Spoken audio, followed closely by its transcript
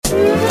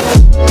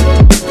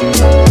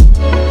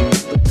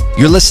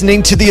You're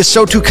listening to the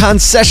ASOTU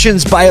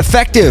Sessions by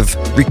Effective,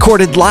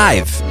 recorded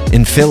live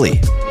in Philly.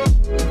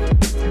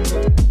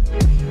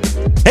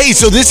 Hey,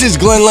 so this is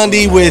Glenn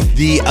Lundy with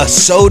the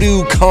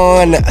ASOTU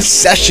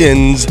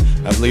Sessions.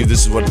 I believe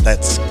this is what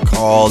that's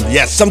called.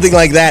 Yes, something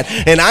like that.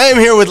 And I am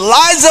here with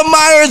Liza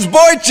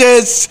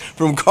Borches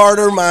from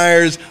Carter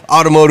Myers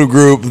Automotive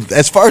Group.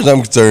 As far as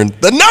I'm concerned,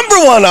 the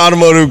number one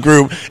automotive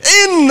group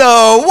in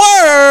the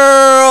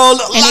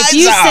world. And Liza. if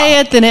you say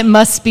it, then it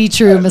must be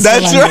true, Mr.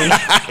 That's Lundy.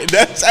 right.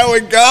 That's how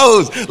it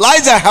goes.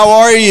 Liza, how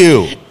are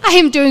you? I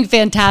am doing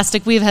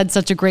fantastic. We've had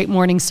such a great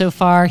morning so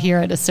far here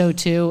at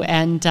ASOTU,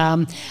 and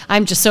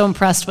I'm just so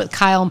impressed what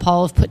Kyle and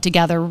Paul have put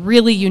together.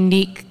 Really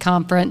unique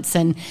conference,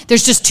 and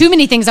there's just too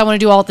many things I want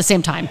to do all at the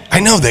same time. I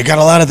know, they got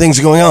a lot of things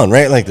going on,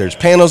 right? Like there's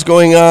panels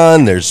going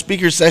on, there's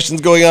speaker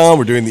sessions going on,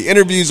 we're doing the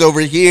interviews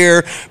over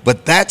here,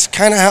 but that's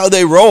kind of how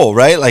they roll,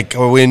 right? Like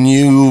when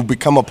you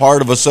become a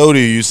part of ASOTU,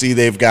 you see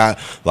they've got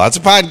lots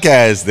of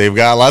podcasts, they've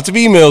got lots of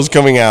emails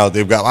coming out,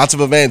 they've got lots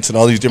of events and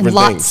all these different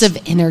things. Lots of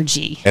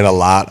energy. And a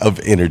lot of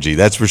energy,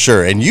 that's for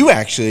sure. And you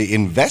actually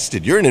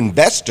invested, you're an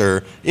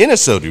investor in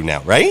ASOTU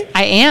now, right?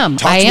 I am.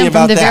 Talk to me from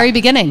about the that. very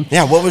beginning.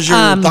 Yeah, what was your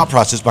thought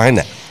process behind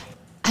that?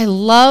 I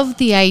love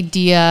the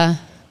idea.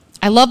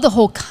 I love the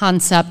whole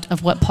concept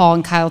of what Paul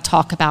and Kyle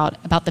talk about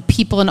the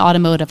people in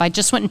automotive. I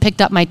just went and picked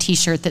up my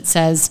T-shirt that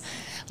says,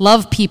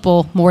 "Love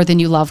people more than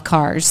you love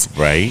cars."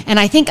 Right. And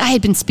I think I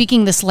had been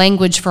speaking this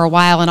language for a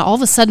while, and all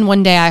of a sudden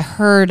one day I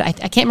heard, I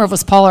can't remember if it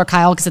was Paul or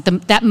Kyle, because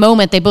at that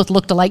moment they both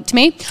looked alike to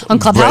me on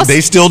Clubhouse. Right,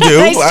 they still do.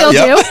 They still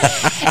do.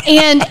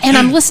 And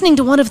I'm listening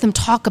to one of them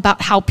talk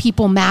about how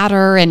people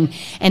matter and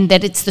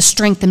that it's the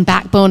strength and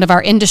backbone of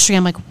our industry.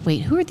 I'm like,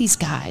 wait, who are these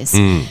guys?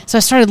 So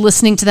I started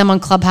listening to them on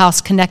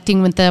Clubhouse,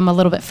 connecting with them a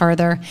little bit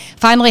further.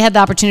 Finally had the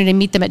opportunity to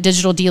meet them at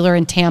Digital Dealer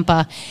in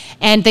Tampa,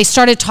 and they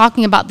started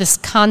talking about this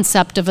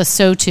concept of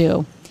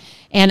ASOTU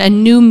and a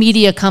new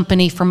media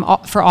company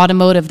for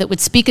automotive that would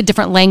speak a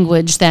different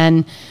language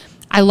than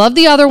I love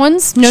the other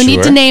ones. No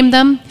need to name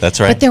them. That's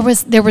right. But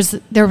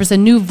there was a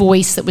new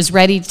voice that was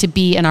ready to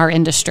be in our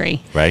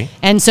industry. Right.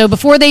 And so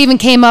before they even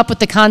came up with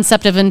the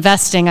concept of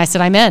investing, I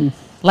said, I'm in.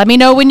 Let me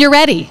know when you're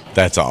ready.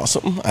 That's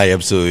awesome. I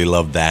absolutely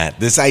love that.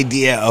 This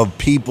idea of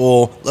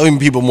loving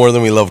people more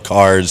than we love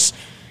cars.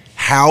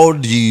 How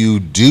do you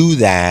do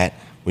that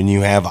when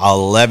you have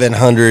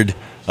 1,100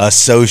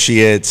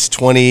 associates,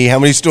 20, how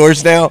many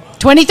stores now?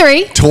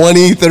 23.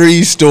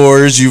 23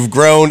 stores. You've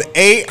grown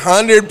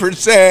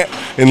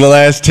 800% in the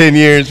last 10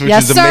 years, which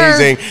Yes, is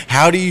amazing. sir.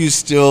 How do you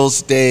still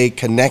stay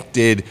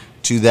connected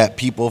to that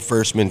people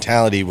first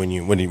mentality when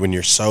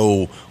you're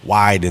so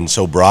wide and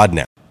so broad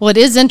now? Well, it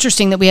is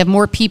interesting that we have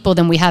more people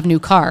than we have new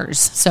cars.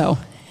 So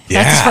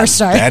that's the first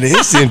start. That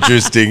is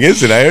interesting,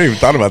 isn't it? I hadn't even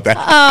thought about that.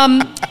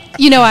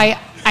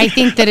 I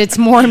think that it's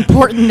more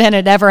important than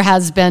it ever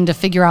has been to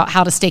figure out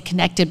how to stay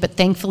connected, but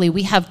thankfully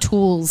we have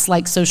tools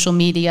like social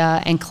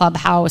media and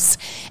Clubhouse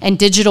and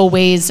digital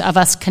ways of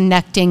us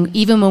connecting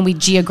even when we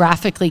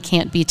geographically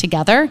can't be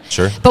together.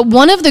 Sure. But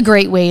one of the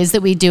great ways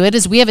that we do it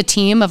is we have a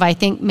team of, I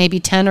think,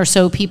 maybe 10 or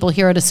so people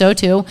here at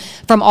ASOTU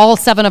from all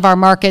 7 of our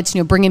markets,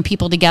 bringing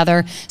people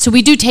together. So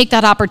we do take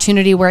that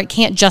opportunity where it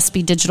can't just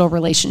be digital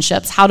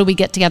relationships. How do we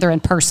get together in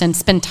person,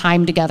 spend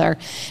time together?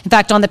 In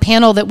fact, on the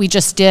panel that we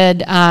just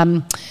did,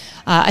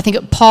 I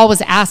think Paul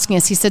was asking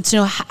us, he said,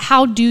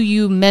 how do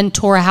you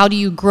mentor, how do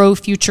you grow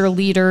future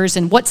leaders,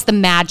 and what's the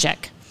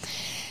magic?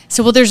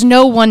 So, there's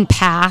no one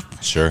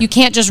path. Sure. You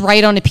can't just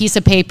write on a piece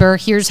of paper,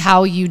 here's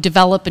how you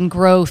develop and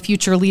grow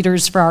future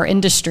leaders for our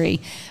industry.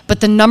 But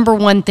the number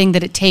one thing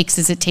that it takes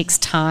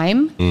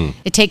time,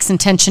 it takes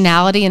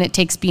intentionality, and it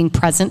takes being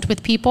present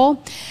with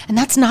people. And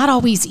that's not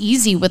always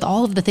easy with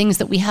all of the things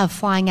that we have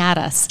flying at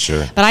us.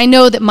 Sure. But I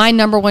know that my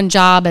number one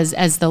job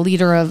as the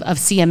leader of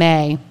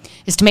CMA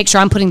is to make sure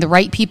I'm putting the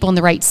right people in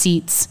the right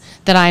seats,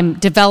 that I'm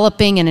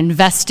developing and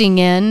investing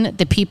in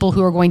the people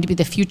who are going to be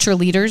the future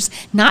leaders,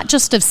 not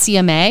just of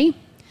CMA,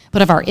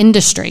 but of our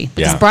industry.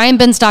 Because Brian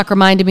Benstock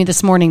reminded me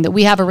this morning that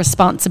we have a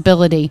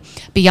responsibility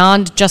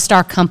beyond just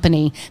our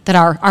company, that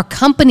our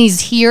companies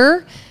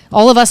here,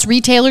 all of us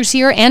retailers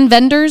here and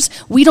vendors,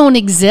 we don't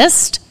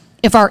exist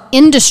if our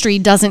industry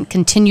doesn't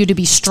continue to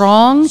be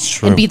strong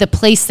and be the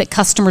place that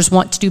customers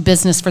want to do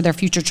business for their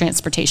future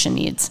transportation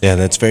needs. Yeah,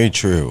 that's very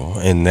true.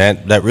 And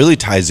that really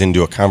ties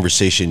into a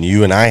conversation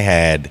you and I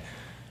had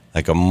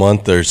like a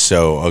month or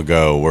so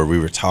ago where we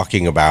were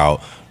talking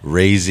about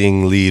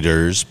raising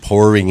leaders,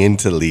 pouring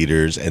into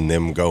leaders, and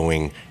them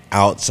going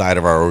outside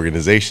of our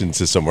organization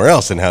to somewhere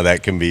else, and how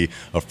that can be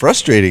a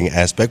frustrating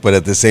aspect, but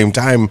at the same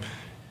time,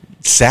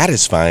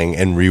 satisfying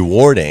and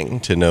rewarding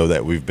to know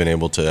that we've been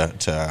able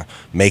to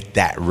make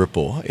that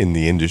ripple in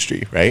the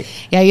industry, right?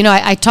 Yeah,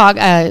 I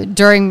talked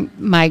during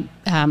my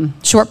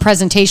short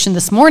presentation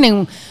this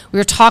morning, we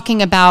were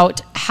talking about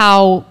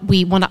how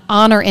we want to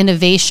honor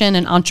innovation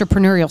and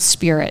entrepreneurial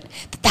spirit.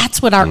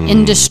 That's what our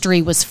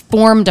industry was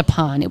formed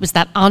upon. It was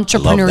that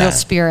entrepreneurial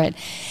spirit.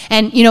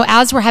 And,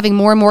 as we're having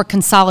more and more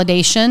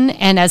consolidation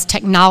and as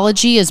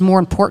technology is more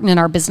important in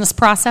our business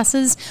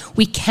processes,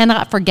 we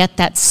cannot forget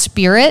that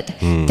spirit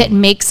that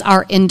makes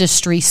our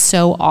industry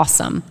so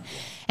awesome.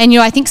 And,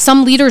 I think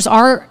some leaders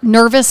are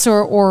nervous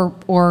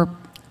or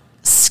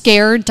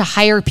scared to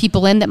hire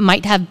people in that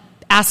might have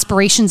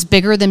aspirations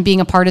bigger than being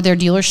a part of their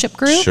dealership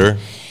group. Sure.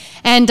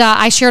 And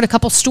I shared a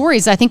couple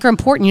stories I think are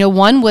important.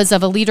 One was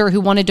of a leader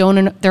who wanted to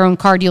own their own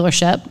car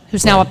dealership,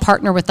 who's now a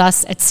partner with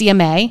us at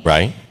CMA.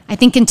 Right. I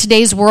think in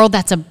today's world,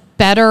 that's a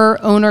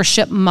better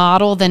ownership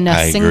model than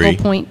a single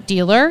point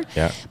dealer.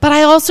 Yeah. But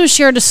I also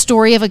shared a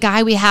story of a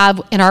guy we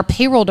have in our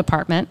payroll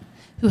department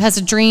who has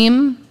a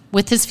dream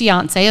with his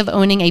fiance of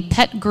owning a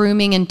pet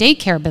grooming and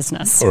daycare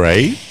business.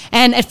 Right.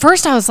 And at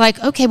first I was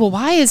like, okay, well,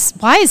 why is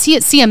he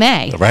at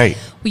CMA? Right.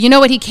 Well, you know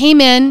what? He came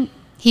in.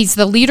 He's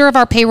the leader of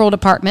our payroll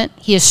department.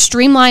 He has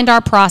streamlined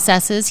our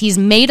processes. He's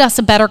made us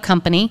a better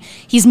company.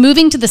 He's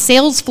moving to the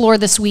sales floor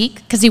this week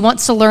because he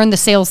wants to learn the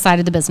sales side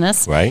of the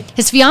business. Right.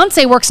 His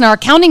fiance works in our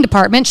accounting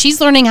department. She's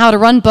learning how to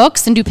run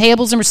books and do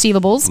payables and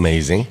receivables.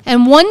 Amazing.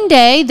 And one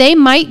day they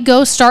might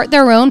go start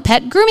their own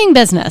pet grooming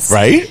business.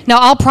 Right. Now,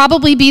 I'll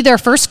probably be their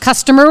first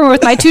customer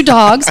with my 2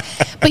 dogs.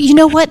 But you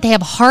know what? They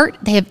have heart.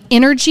 They have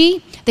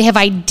energy. They have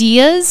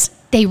ideas.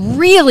 They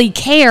really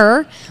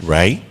care.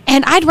 Right.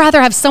 And I'd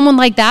rather have someone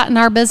like that in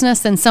our business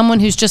than someone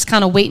who's just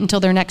kind of wait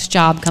until their next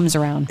job comes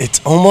around. It's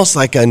almost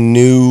like a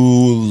new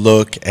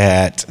look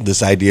at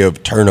this idea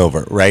of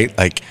turnover, right?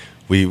 Like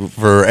we've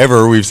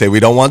said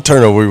we don't want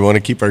turnover. We want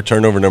to keep our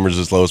turnover numbers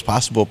as low as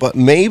possible. But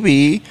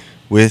maybe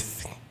with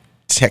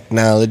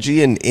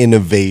technology and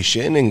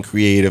innovation and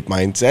creative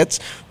mindsets,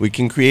 we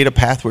can create a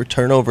path where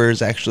turnover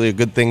is actually a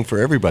good thing for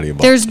everybody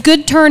involved. There's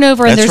good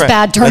turnover and there's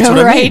bad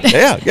turnover, right?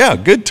 Yeah,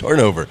 good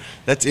turnover.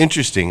 That's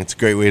interesting. It's a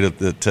great way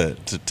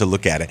to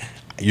look at it.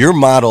 Your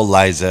model,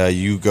 Liza,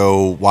 you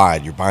go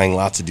wide. You're buying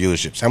lots of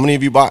dealerships. How many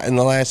have you bought in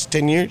the last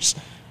 10 years?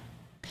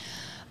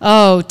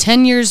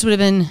 10 years would have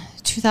been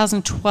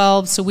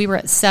 2012, so we were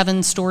at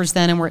 7 stores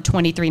then, and we're at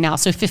 23 now,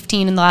 so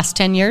 15 in the last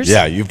 10 years.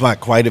 Yeah, you've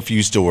bought quite a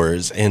few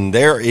stores, and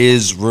there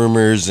is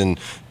rumors and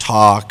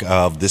talk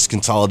of this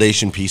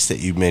consolidation piece that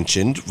you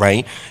mentioned,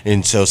 right?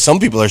 And so some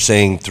people are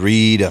saying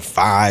 3 to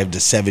 5 to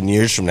 7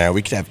 years from now,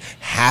 we could have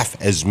half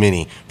as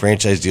many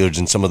franchise dealers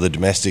in some of the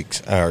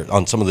domestics, or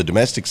on some of the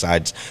domestic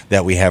sides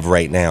that we have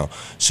right now.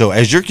 So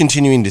as you're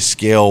continuing to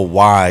scale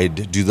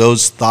wide, do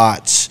those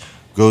thoughts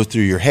go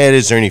through your head?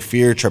 Is there any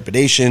fear,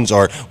 trepidations,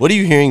 or what are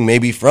you hearing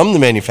maybe from the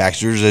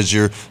manufacturers as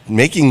you're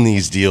making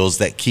these deals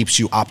that keeps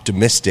you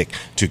optimistic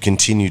to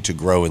continue to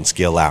grow and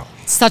scale out?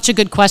 Such a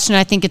good question.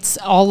 I think it's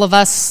all of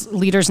us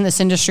leaders in this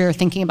industry are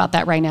thinking about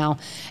that right now.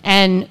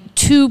 And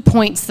 2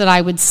 points that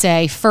I would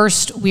say.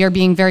 First, we are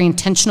being very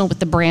intentional with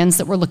the brands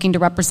that we're looking to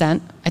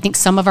represent. I think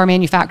some of our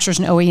manufacturers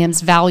and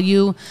OEMs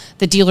value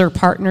the dealer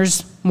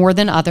partners more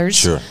than others.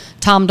 Sure.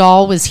 Tom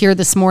Dahl was here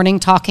this morning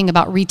talking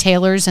about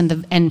retailers and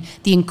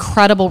the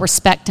incredible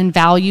respect and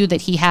value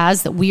that he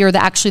has, that we are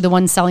actually the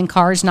ones selling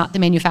cars, not the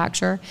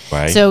manufacturer.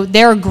 Right. So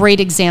they're a great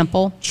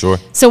example. Sure.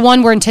 So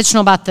one, we're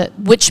intentional about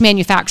which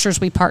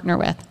manufacturers we partner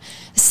with.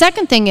 The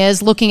second thing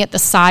is looking at the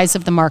size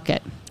of the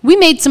market. We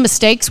made some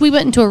mistakes. We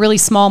went into a really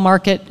small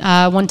market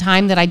one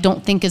time that I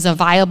don't think is a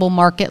viable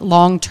market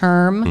long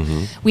term.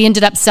 Mm-hmm. We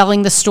ended up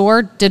selling the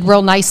store, did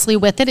real nicely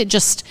with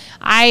it.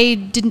 I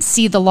didn't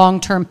see the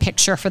long-term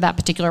picture for that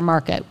particular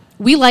market.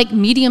 We like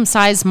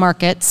medium-sized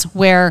markets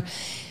where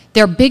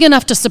they're big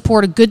enough to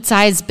support a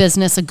good-sized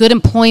business, a good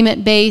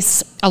employment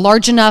base, a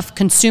large enough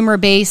consumer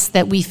base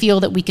that we feel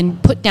that we can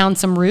put down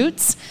some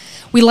roots.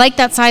 We like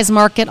that size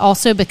market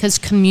also because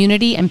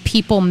community and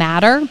people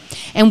matter.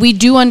 And we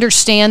do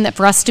understand that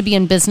for us to be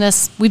in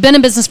business, we've been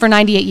in business for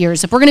 98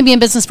 years. If we're going to be in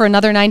business for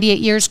another 98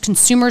 years,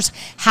 consumers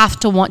have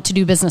to want to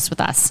do business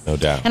with us. No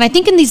doubt. And I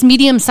think in these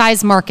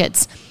medium-sized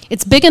markets,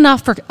 it's big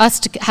enough for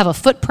us to have a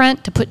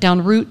footprint, to put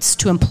down roots,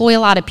 to employ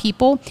a lot of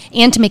people,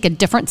 and to make a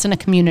difference in a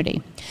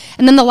community.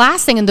 And then the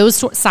last thing, in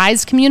those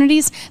size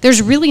communities,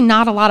 there's really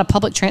not a lot of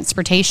public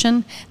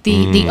transportation.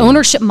 The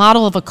ownership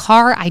model of a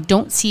car, I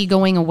don't see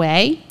going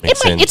away.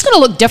 It's going to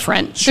look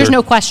different. Sure. There's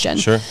no question.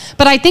 Sure.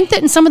 But I think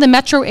that in some of the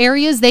metro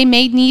areas, they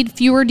may need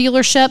fewer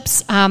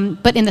dealerships.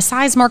 But in the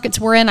size markets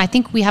we're in, I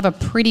think we have a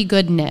pretty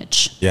good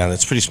niche. Yeah,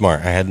 that's pretty smart.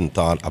 I hadn't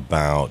thought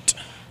about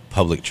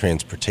public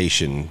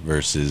transportation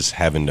versus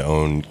having to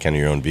own kind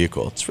of your own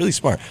vehicle. It's really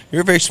smart.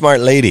 You're a very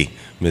smart lady,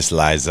 Miss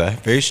Liza.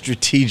 Very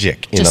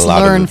strategic in a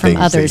lot of the things. Just learn from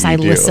others. I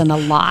listen a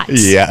lot.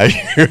 Yeah,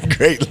 you're a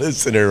great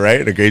listener, right?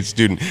 And a great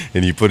student,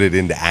 and you put it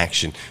into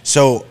action.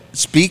 So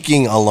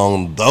speaking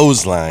along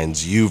those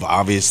lines, you've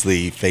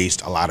obviously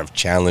faced a lot of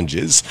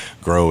challenges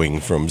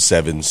growing from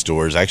 7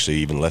 stores, actually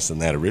even less than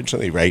that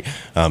originally, right,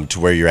 to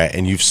where you're at.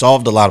 And you've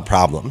solved a lot of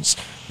problems.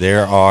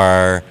 There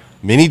are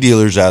many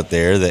dealers out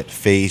there that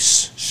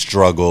face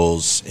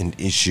struggles and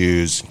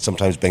issues, and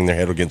sometimes bang their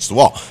head against the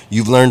wall.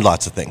 You've learned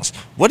lots of things.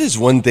 What is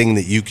one thing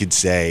that you could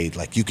say,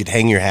 like you could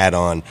hang your hat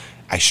on,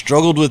 I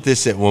struggled with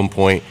this at one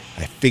point.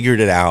 I figured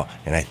it out,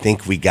 and I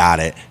think we got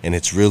it. And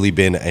it's really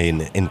been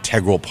an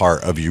integral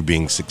part of you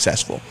being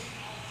successful.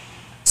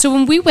 So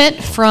when we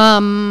went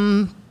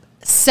from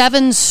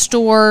 7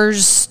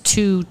 stores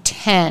to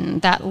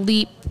 10, that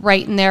leap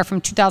right in there from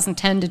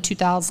 2010 to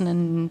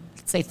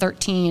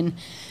 2013,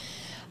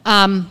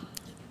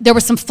 there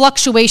was some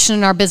fluctuation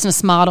in our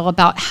business model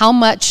about how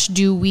much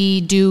do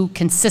we do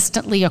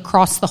consistently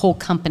across the whole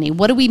company.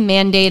 What do we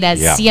mandate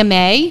as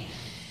CMA,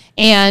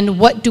 and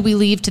what do we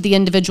leave to the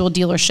individual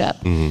dealership?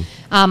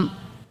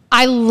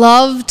 I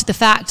loved the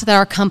fact that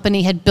our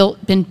company had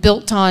been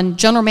built on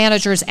general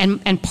managers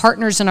and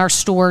partners in our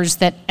stores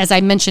that, as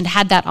I mentioned,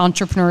 had that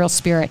entrepreneurial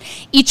spirit.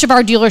 Each of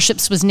our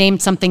dealerships was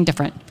named something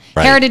different.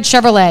 Right. Heritage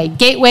Chevrolet,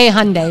 Gateway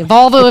Hyundai,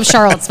 Volvo of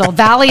Charlottesville,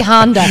 Valley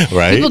Honda.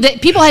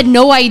 Right. People had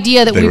no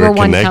idea that we were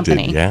one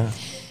company. Yeah.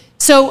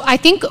 So I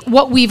think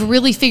what we've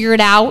really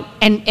figured out,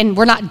 and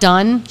we're not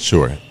done,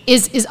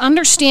 is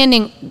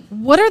understanding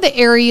what are the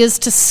areas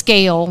to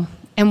scale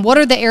and what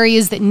are the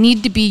areas that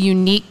need to be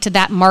unique to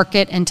that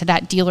market and to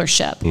that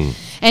dealership.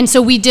 And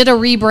so we did a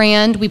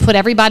rebrand. We put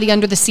everybody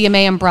under the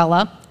CMA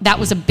umbrella. That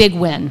was a big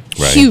win,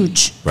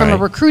 huge, from a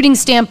recruiting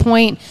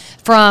standpoint,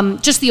 from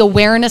just the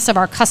awareness of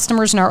our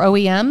customers and our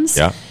OEMs.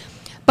 Yeah.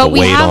 But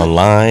we have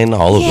online,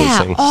 all of those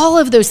things. All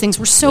of those things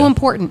were so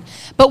important.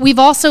 But we've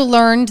also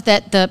learned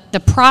that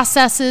the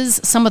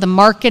processes, some of the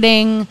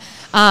marketing,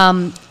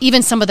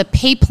 even some of the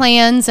pay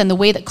plans and the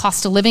way that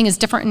cost of living is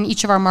different in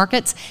each of our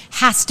markets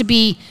has to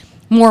be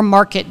more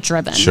market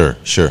driven. Sure.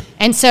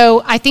 And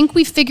so I think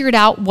we figured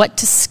out what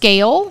to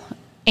scale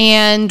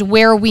and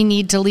where we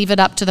need to leave it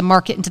up to the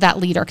market and to that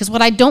leader. Because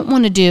what I don't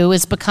want to do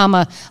is become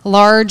a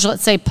large,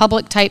 let's say,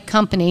 public type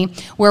company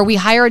where we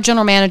hire a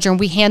general manager and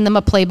we hand them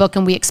a playbook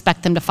and we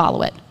expect them to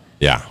follow it.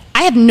 Yeah.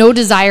 I have no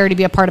desire to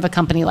be a part of a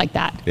company like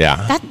that.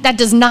 Yeah. That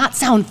does not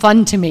sound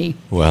fun to me.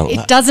 Well,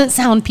 it doesn't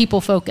sound people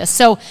focused.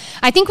 So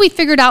I think we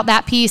figured out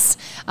that piece.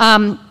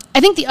 I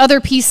think the other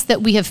piece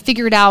that we have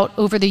figured out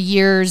over the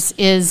years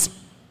is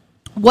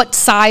what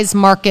size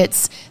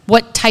markets,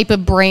 what type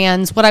of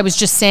brands, what I was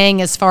just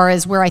saying as far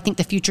as where I think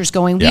the future's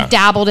going. We've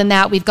dabbled in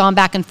that. We've gone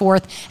back and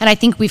forth. And I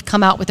think we've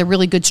come out with a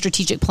really good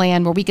strategic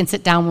plan where we can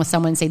sit down with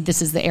someone and say,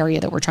 this is the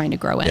area that we're trying to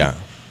grow in. Yeah.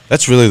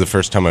 That's really the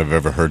first time I've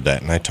ever heard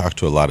that. And I talked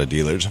to a lot of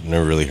dealers. I've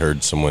never really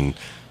heard someone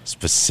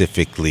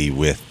specifically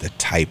with the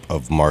type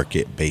of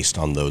market based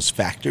on those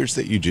factors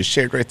that you just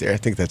shared right there. I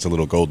think that's a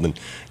little golden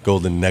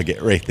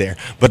nugget right there.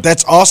 But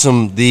that's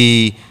awesome.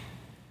 The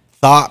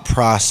thought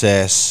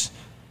process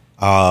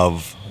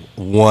of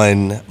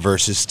one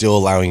versus still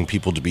allowing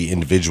people to be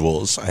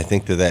individuals. I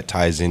think that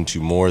ties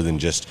into more than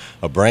just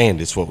a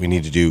brand. It's what we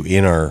need to do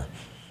in our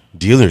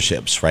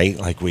dealerships, right?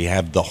 Like we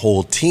have the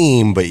whole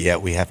team, but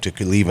yet we have to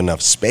leave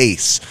enough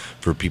space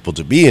for people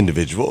to be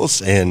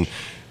individuals. And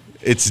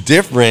it's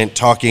different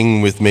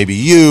talking with maybe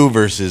you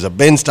versus a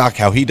Ben Stock,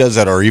 how he does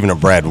that, or even a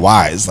Brad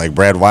Wise. Like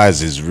Brad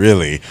Wise is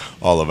really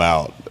all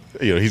about,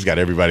 he's got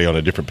everybody on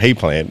a different pay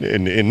plan.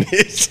 In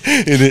his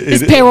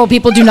payroll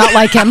people do not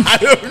like him.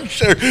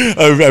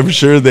 I'm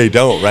sure they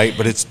don't, right?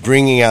 But it's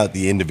bringing out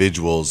the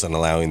individuals and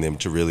allowing them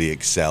to really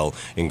excel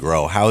and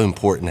grow. How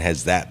important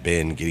has that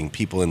been, getting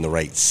people in the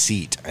right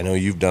seat? I know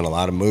you've done a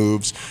lot of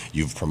moves.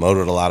 You've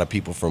promoted a lot of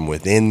people from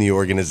within the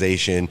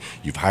organization.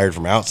 You've hired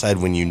from outside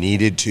when you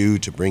needed to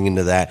bring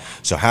into that.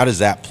 So how does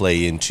that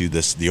play into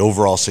the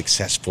overall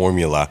success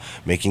formula,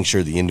 making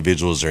sure the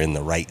individuals are in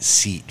the right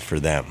seat for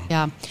them?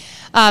 Yeah.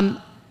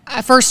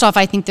 First off,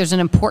 I think there's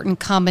an important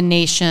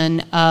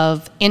combination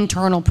of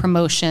internal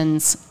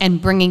promotions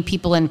and bringing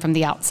people in from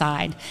the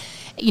outside.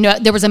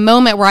 There was a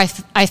moment where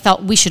I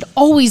felt we should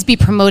always be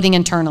promoting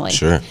internally.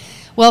 Sure.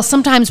 Well,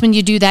 sometimes when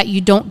you do that,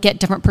 you don't get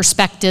different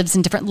perspectives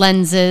and different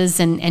lenses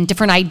and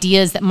different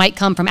ideas that might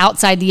come from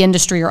outside the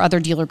industry or other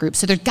dealer groups.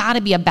 So there's got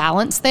to be a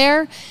balance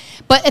there.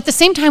 But at the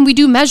same time, we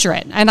do measure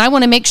it. And I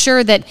want to make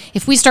sure that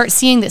if we start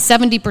seeing that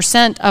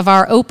 70% of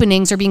our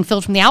openings are being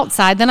filled from the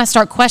outside, then I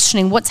start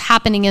questioning what's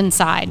happening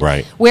inside.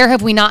 Right. Where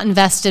have we not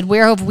invested?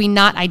 Where have we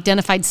not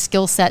identified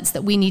skill sets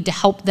that we need to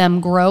help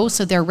them grow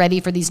so they're ready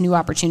for these new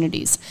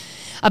opportunities?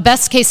 A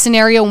best case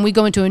scenario when we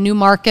go into a new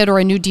market or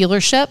a new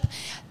dealership,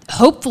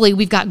 hopefully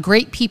we've got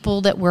great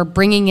people that we're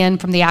bringing in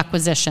from the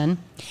acquisition.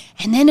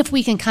 And then if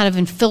we can kind of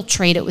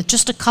infiltrate it with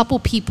just a couple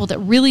people that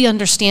really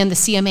understand the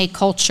CMA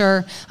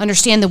culture,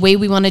 understand the way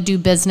we want to do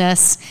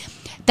business,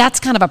 that's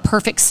kind of a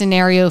perfect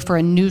scenario for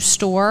a new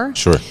store.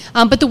 Sure.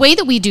 But the way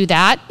that we do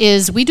that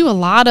is we do a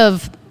lot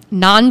of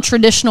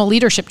non-traditional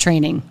leadership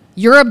training.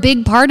 You're a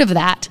big part of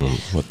that.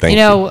 Well, thank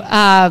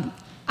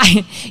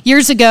you.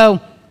 Years ago,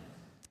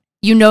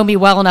 you know me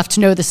well enough to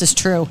know this is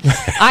true.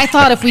 I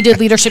thought if we did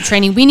leadership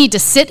training, we need to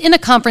sit in a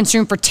conference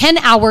room for 10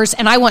 hours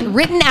and I want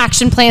written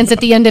action plans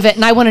at the end of it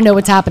and I want to know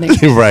what's happening.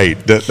 Right.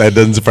 That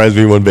doesn't surprise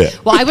me one bit.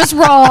 Well, I was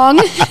wrong.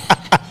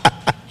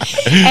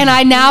 And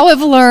I now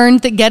have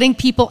learned that getting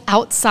people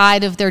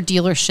outside of their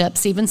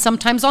dealerships, even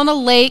sometimes on a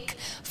lake,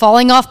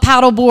 falling off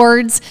paddle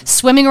boards,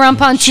 swimming around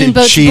pontoon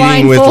boats, cheating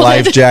blindfolded. with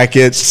life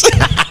jackets.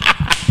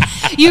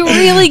 You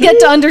really get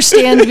to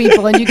understand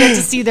people and you get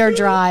to see their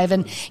drive.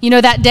 And,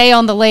 that day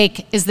on the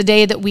lake is the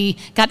day that we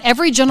got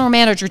every general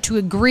manager to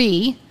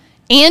agree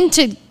and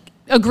to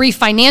agree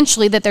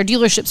financially that their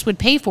dealerships would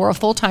pay for a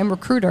full-time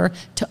recruiter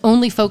to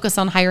only focus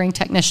on hiring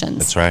technicians.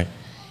 That's right.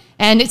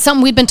 And it's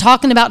something we've been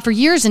talking about for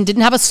years and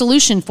didn't have a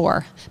solution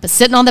for. But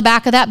sitting on the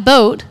back of that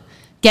boat,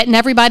 getting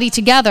everybody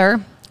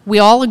together, we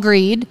all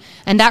agreed,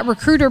 and that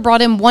recruiter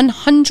brought in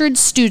 100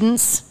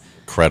 students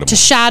Incredible. To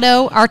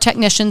shadow our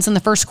technicians in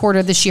the first quarter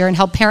of this year and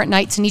held parent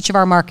nights in each of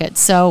our markets.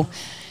 So,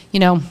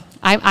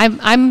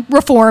 I'm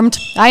reformed.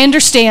 I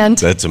understand.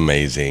 That's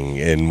amazing.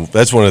 And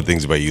that's one of the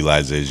things about you,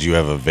 Liza, is you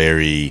have a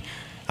very,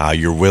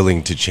 you're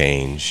willing to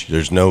change.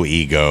 There's no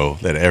ego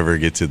that ever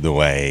gets in the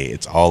way.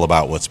 It's all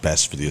about what's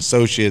best for the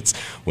associates,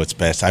 what's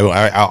best.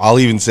 I'll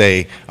even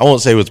say, I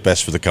won't say what's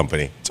best for the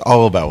company. It's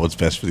all about what's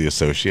best for the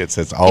associates.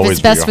 That's always if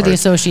it's best for the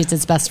associates,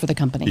 it's best for the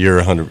company.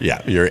 You're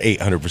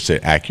 800%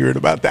 accurate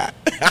about that.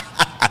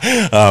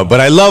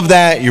 But I love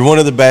that. You're one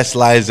of the best,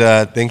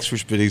 Liza. Thanks for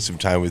spending some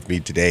time with me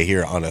today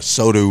here on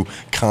ASOTU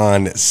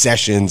Con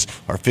Sessions.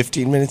 Our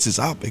 15 minutes is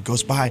up. It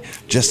goes by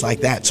just like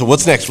that. So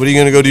what's next? What are you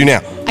going to go do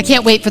now? I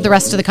can't wait for the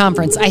rest of the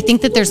conference. I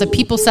think that there's a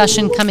people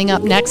session coming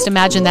up next.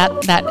 Imagine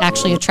that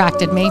actually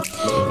attracted me.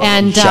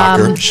 And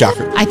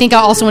Shocker. I think I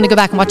also want to go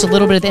back and watch a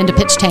little bit of the end of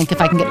Pitch Tank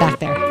if I can get back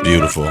there.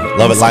 Beautiful.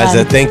 Love it,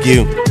 Liza. Thank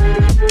you.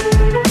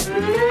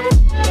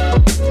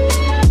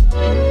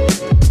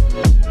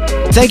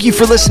 Thank you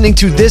for listening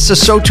to this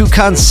ASOTU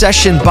Con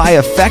session by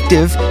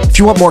Effective. If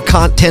you want more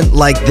content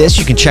like this,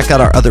 you can check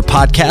out our other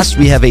podcasts.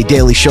 We have a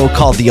daily show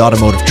called The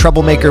Automotive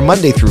Troublemaker,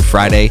 Monday through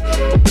Friday.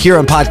 Here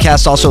on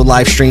podcast, also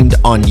live streamed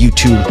on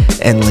YouTube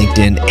and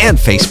LinkedIn and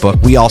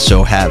Facebook. We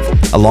also have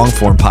a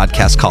long-form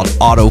podcast called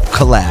Auto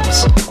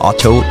Collabs.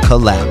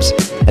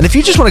 And if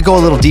you just want to go a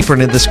little deeper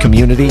into this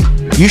community,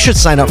 you should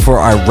sign up for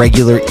our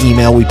regular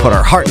email. We put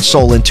our heart and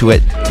soul into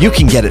it. You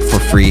can get it for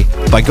free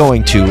by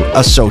going to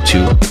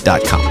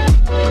asotu.com.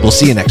 We'll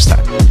see you next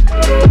time.